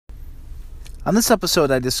On this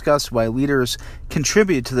episode, I discuss why leaders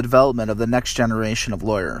contribute to the development of the next generation of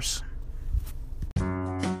lawyers.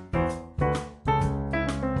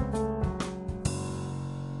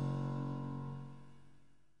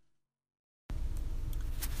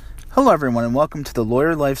 Hello, everyone, and welcome to the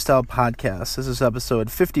Lawyer Lifestyle Podcast. This is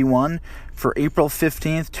episode 51 for April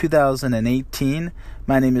 15th, 2018.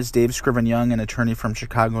 My name is Dave Scriven-Young, an attorney from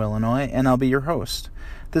Chicago, Illinois, and I'll be your host.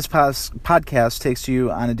 This podcast takes you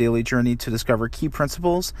on a daily journey to discover key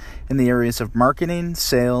principles in the areas of marketing,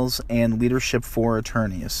 sales, and leadership for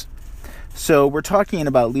attorneys. So we're talking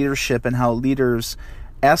about leadership and how leaders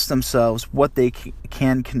ask themselves what they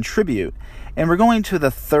can contribute. And we're going to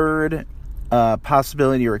the third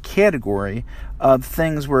possibility or category of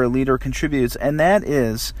things where a leader contributes, and that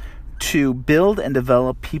is to build and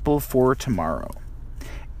develop people for tomorrow.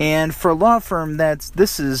 And for a law firm,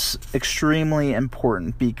 this is extremely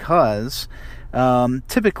important because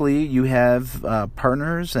typically you have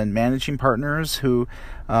partners and managing partners who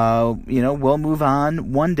will move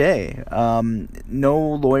on one day. No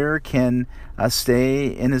lawyer can stay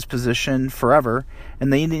in his position forever,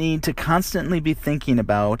 and they need to constantly be thinking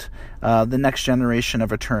about the next generation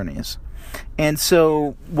of attorneys. And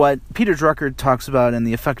so what Peter Drucker talks about in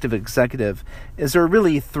The Effective Executive is there are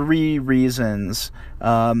really three reasons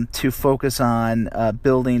to focus on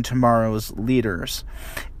building tomorrow's leaders.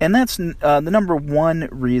 And that's the number one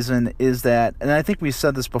reason is that, and I think we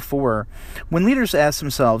said this before, when leaders ask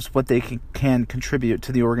themselves what they can contribute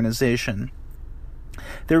to the organization,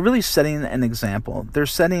 they're really setting an example. They're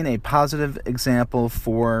setting a positive example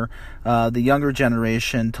for the younger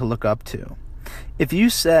generation to look up to. If you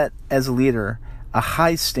set, as a leader, a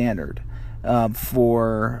high standard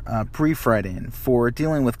for brief writing, for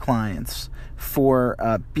dealing with clients, for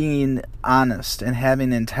being honest and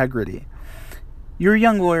having integrity, your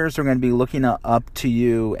young lawyers are going to be looking up to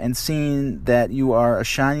you and seeing that you are a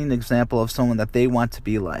shining example of someone that they want to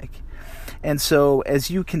be like. And so as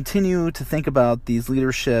you continue to think about these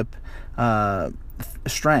leadership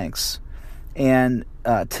strengths and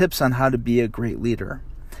tips on how to be a great leader,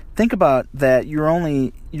 think about that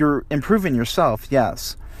you're improving yourself,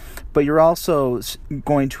 yes, but you're also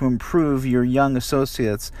going to improve your young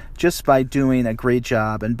associates just by doing a great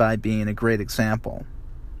job and by being a great example.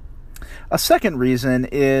 A second reason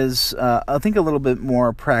is, I think, a little bit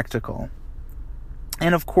more practical.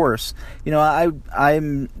 And of course,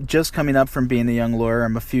 I'm just coming up from being a young lawyer.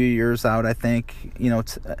 I'm a few years out, I think,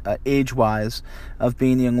 age-wise, of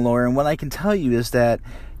being a young lawyer. And what I can tell you is that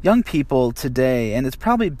young people today, and it's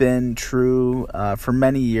probably been true for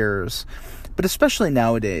many years, but especially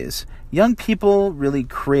nowadays, young people really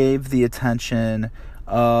crave the attention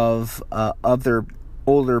of their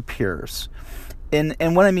older peers.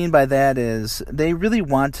 And what I mean by that is they really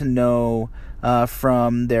want to know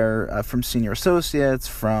from senior associates,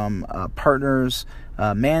 from partners,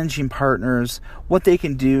 managing partners, what they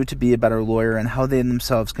can do to be a better lawyer and how they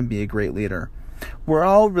themselves can be a great leader. We're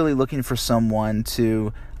all really looking for someone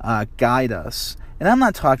to guide us. And I'm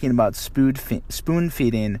not talking about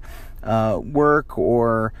spoon-feeding work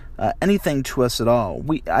or anything to us at all.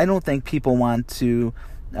 I don't think people want to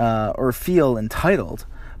or feel entitled,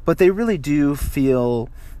 but they really do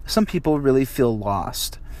some people really feel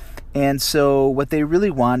lost. And so what they really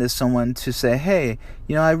want is someone to say, hey,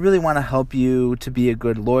 I really want to help you to be a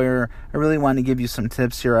good lawyer. I really want to give you some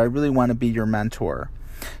tips here. I really want to be your mentor.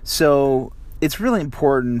 So it's really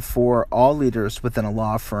important for all leaders within a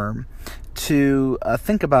law firm to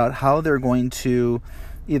think about how they're going to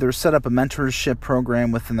either set up a mentorship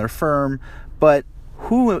program within their firm, but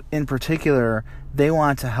who in particular they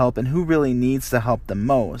want to help and who really needs to help the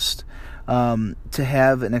most, to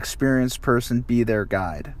have an experienced person be their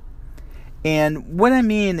guide. And what I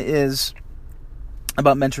mean is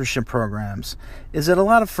about mentorship programs is that a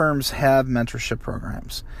lot of firms have mentorship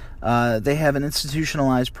programs. They have an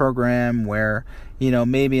institutionalized program where,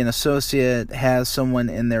 maybe an associate has someone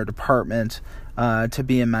in their department to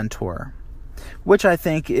be a mentor, which I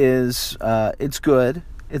think is, it's good.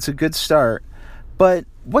 It's a good start. But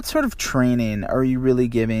what sort of training are you really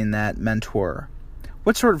giving that mentor?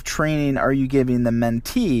 What sort of training are you giving the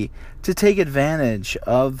mentee to take advantage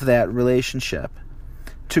of that relationship,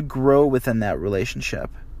 to grow within that relationship?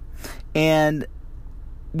 And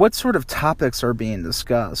what sort of topics are being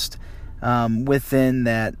discussed within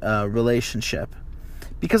that relationship?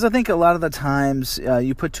 Because I think a lot of the times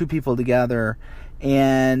you put two people together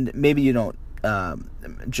and maybe you don't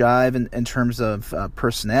jive in terms of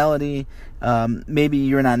personality. Maybe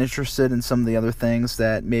you're not interested in some of the other things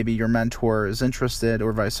that maybe your mentor is interested,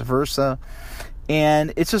 or vice versa.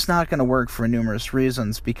 And it's just not going to work for numerous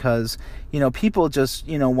reasons because, people just,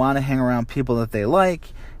 want to hang around people that they like,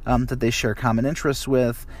 that they share common interests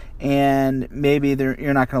with, and maybe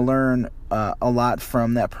you're not going to learn a lot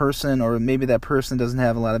from that person, or maybe that person doesn't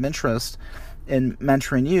have a lot of interest in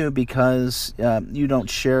mentoring you because you don't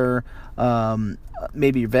share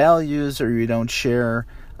maybe your values, or you don't share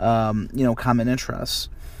common interests.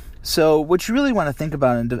 So what you really want to think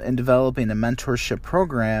about in developing a mentorship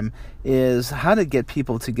program is how to get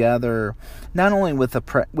people together, not only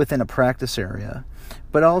within a practice area,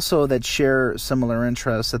 but also that share similar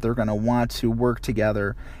interests, that they're going to want to work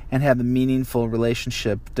together and have a meaningful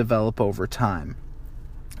relationship develop over time.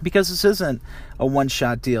 Because this isn't a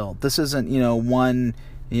one-shot deal. This isn't, one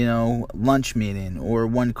lunch meeting or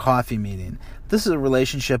one coffee meeting. This is a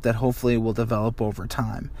relationship that hopefully will develop over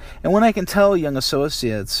time. And what I can tell young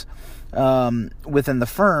associates within the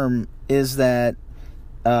firm is that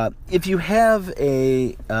if you have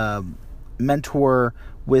a mentor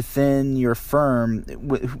within your firm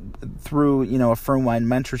through a firm-wide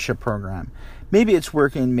mentorship program, maybe it's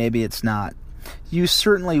working, maybe it's not. You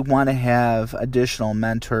certainly want to have additional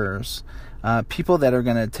mentors. People that are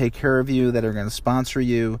going to take care of you, that are going to sponsor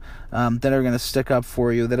you, that are going to stick up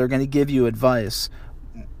for you, that are going to give you advice,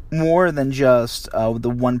 more than just the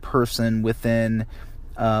one person within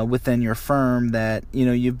your firm that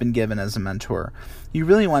you've been given as a mentor. You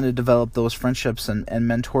really want to develop those friendships and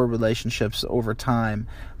mentor relationships over time,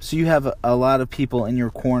 so you have a lot of people in your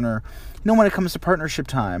corner. When it comes to partnership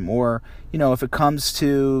time, or if it comes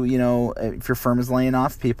to if your firm is laying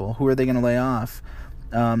off people, who are they going to lay off?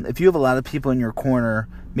 If you have a lot of people in your corner,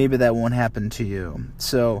 maybe that won't happen to you.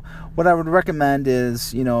 So what I would recommend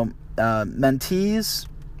is, mentees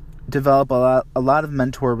develop a lot of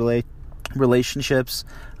mentor relationships,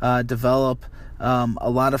 develop a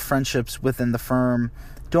lot of friendships within the firm.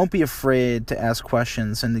 Don't be afraid to ask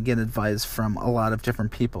questions and to get advice from a lot of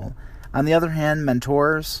different people. On the other hand,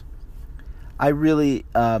 mentors, I really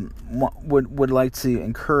would like to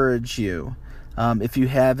encourage you, if you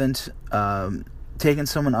haven't taken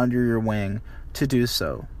someone under your wing, to do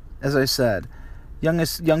so. As I said,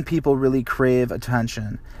 young people really crave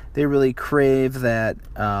attention. They really crave that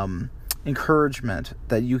encouragement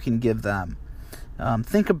that you can give them.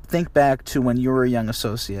 Think back to when you were a young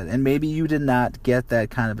associate, and maybe you did not get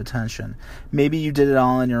that kind of attention. Maybe you did it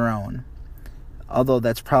all on your own, although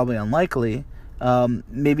that's probably unlikely.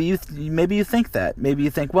 Maybe you think that. Maybe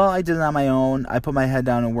you think, well, I did it on my own. I put my head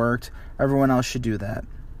down and worked. Everyone else should do that.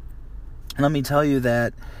 And let me tell you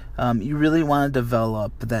that you really want to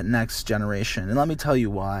develop that next generation. And let me tell you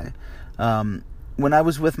why. When I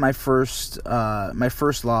was with my first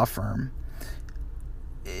law firm,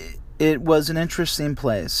 it was an interesting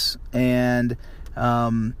place. And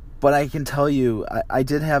but I can tell you, I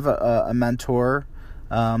did have a mentor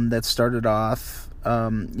that started off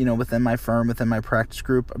within my firm, within my practice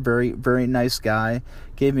group. A very, very nice guy,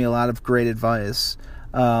 gave me a lot of great advice.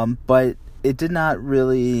 But it did not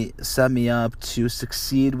really set me up to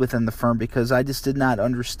succeed within the firm, because I just did not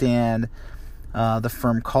understand the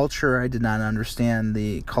firm culture. I did not understand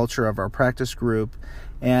the culture of our practice group,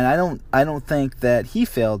 and I don't think that he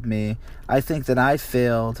failed me. I think that I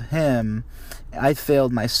failed him. I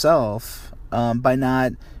failed myself by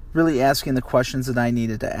not really asking the questions that I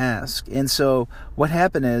needed to ask. And so what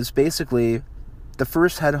happened is, basically, the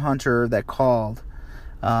first headhunter that called,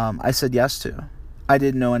 I said yes to. I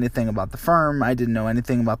didn't know anything about the firm. I didn't know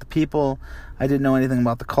anything about the people. I didn't know anything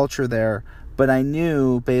about the culture there. But I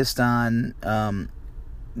knew, based on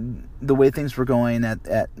the way things were going at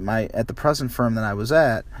the present firm that I was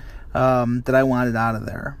at, that I wanted out of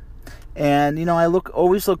there. And I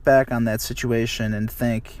always look back on that situation and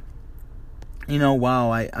think,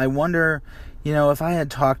 wow, I wonder, if I had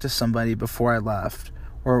talked to somebody before I left,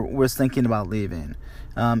 or was thinking about leaving,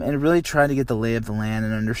 and really tried to get the lay of the land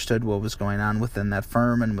and understood what was going on within that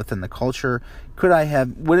firm and within the culture,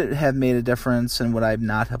 would it have made a difference, and would I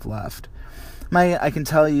not have left? I can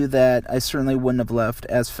tell you that I certainly wouldn't have left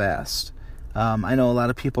as fast. I know a lot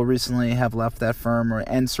of people recently have left that firm,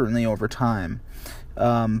 and certainly over time.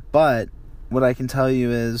 But what I can tell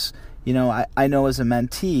you is, I know as a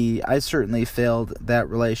mentee, I certainly failed that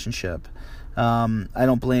relationship. I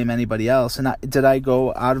don't blame anybody else. And did I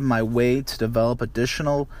go out of my way to develop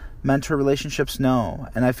additional mentor relationships? No.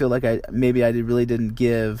 And I feel like I really didn't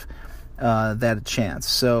give that a chance.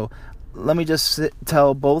 So let me just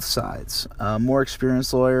tell both sides, more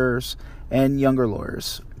experienced lawyers and younger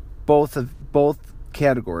lawyers, both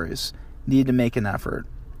categories need to make an effort.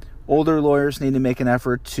 Older lawyers need to make an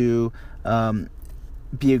effort to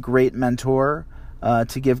be a great mentor,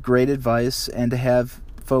 to give great advice, and to have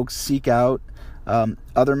folks seek out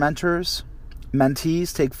Other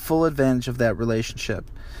mentees take full advantage of that relationship.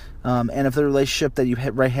 And if the relationship that you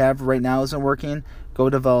have right now isn't working, go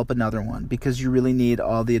develop another one, because you really need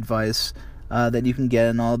all the advice that you can get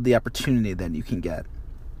and all the opportunity that you can get.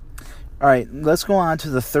 All right, let's go on to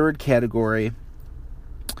the third category,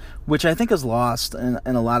 which I think is lost in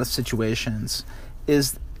a lot of situations,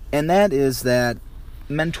 and that is that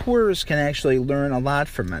mentors can actually learn a lot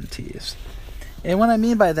from mentees. And what I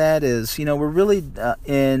mean by that is, we're really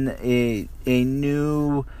in a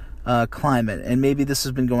new climate, and maybe this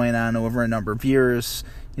has been going on over a number of years,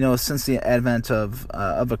 since the advent of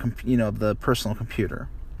the personal computer,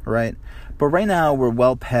 right? But right now we're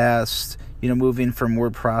well past, moving from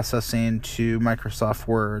word processing to Microsoft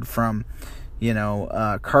Word, from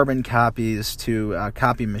carbon copies to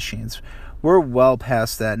copy machines. We're well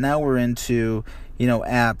past that. Now we're into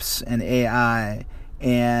apps and AI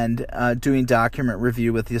and doing document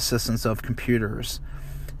review with the assistance of computers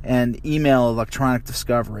and email electronic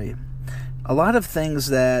discovery. A lot of things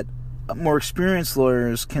that more experienced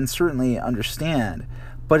lawyers can certainly understand,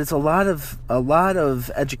 but it's a lot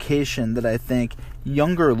of education that I think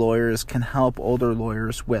younger lawyers can help older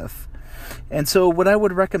lawyers with. And so what I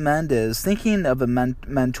would recommend is thinking of a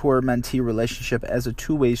mentor-mentee relationship as a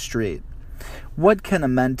two-way street. What can a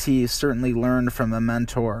mentee certainly learn from a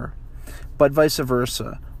mentor? But vice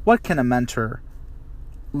versa. What can a mentor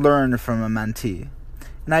learn from a mentee?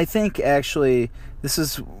 And I think actually this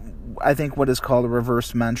is, what is called a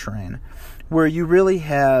reverse mentoring, where you really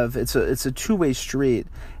have, it's a two-way street,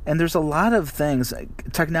 and there's a lot of things,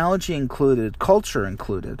 technology included, culture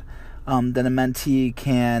included, that a mentee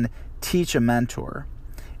can teach a mentor.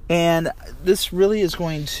 And this really is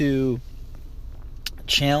going to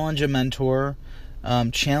challenge a mentor,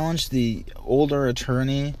 challenge the older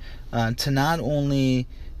attorney to not only,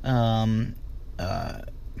 but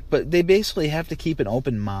they basically have to keep an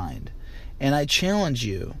open mind. And I challenge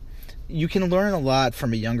you, you can learn a lot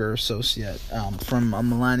from a younger associate, from a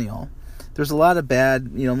millennial. There's a lot of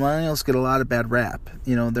millennials get a lot of bad rap.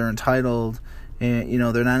 They're entitled,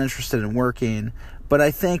 and, they're not interested in working. But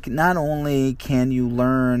I think not only can you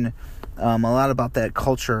learn a lot about that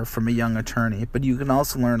culture from a young attorney, but you can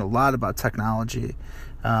also learn a lot about technology.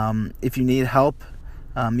 If you need help,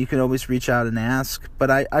 you can always reach out and ask.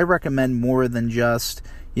 But I recommend more than just,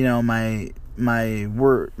 my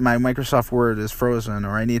Microsoft Word is frozen,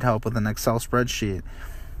 or I need help with an Excel spreadsheet.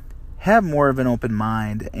 Have more of an open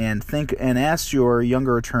mind and think and ask your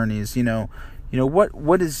younger attorneys, what kind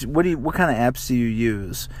of apps do you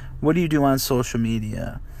use? What do you do on social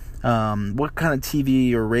media? What kind of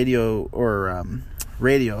TV or radio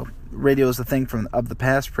radio is the thing of the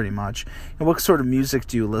past, pretty much. And what sort of music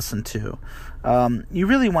do you listen to? You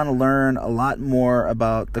really want to learn a lot more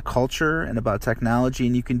about the culture and about technology,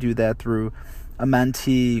 and you can do that through a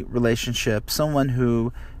mentee relationship, someone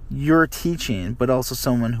who you're teaching, but also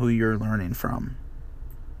someone who you're learning from.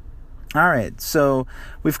 All right, so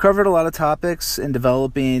we've covered a lot of topics in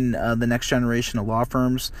developing the next generation of law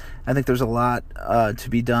firms. I think there's a lot to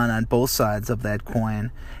be done on both sides of that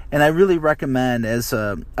coin. And I really recommend, as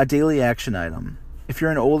a daily action item, if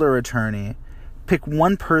you're an older attorney, pick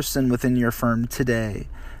one person within your firm today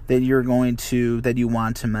that you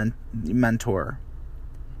want to mentor.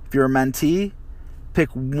 If you're a mentee, pick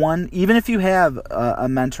one, even if you have a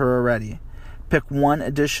mentor already, pick one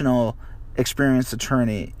additional experienced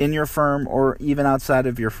attorney in your firm or even outside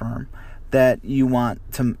of your firm that you want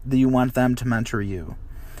them to mentor you,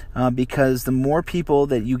 because the more people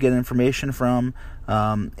that you get information from,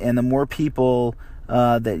 and the more people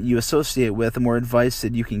that you associate with, the more advice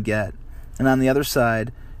that you can get. And on the other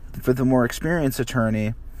side, for the more experienced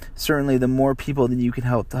attorney, certainly the more people that you can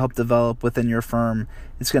help develop within your firm,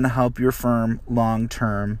 it's going to help your firm long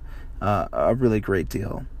term a really great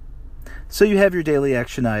deal. So you have your daily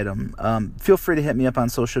action item. Feel free to hit me up on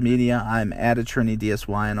social media. I'm at AttorneyDSY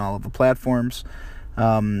on all of the platforms.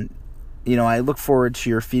 I look forward to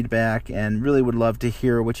your feedback and really would love to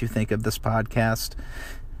hear what you think of this podcast.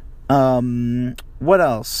 What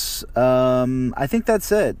else? I think that's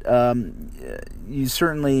it. You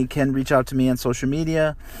certainly can reach out to me on social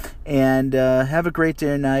media, and have a great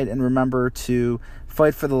day or night, and remember to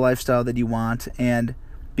fight for the lifestyle that you want and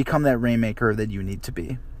become that rainmaker that you need to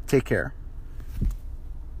be. Take care.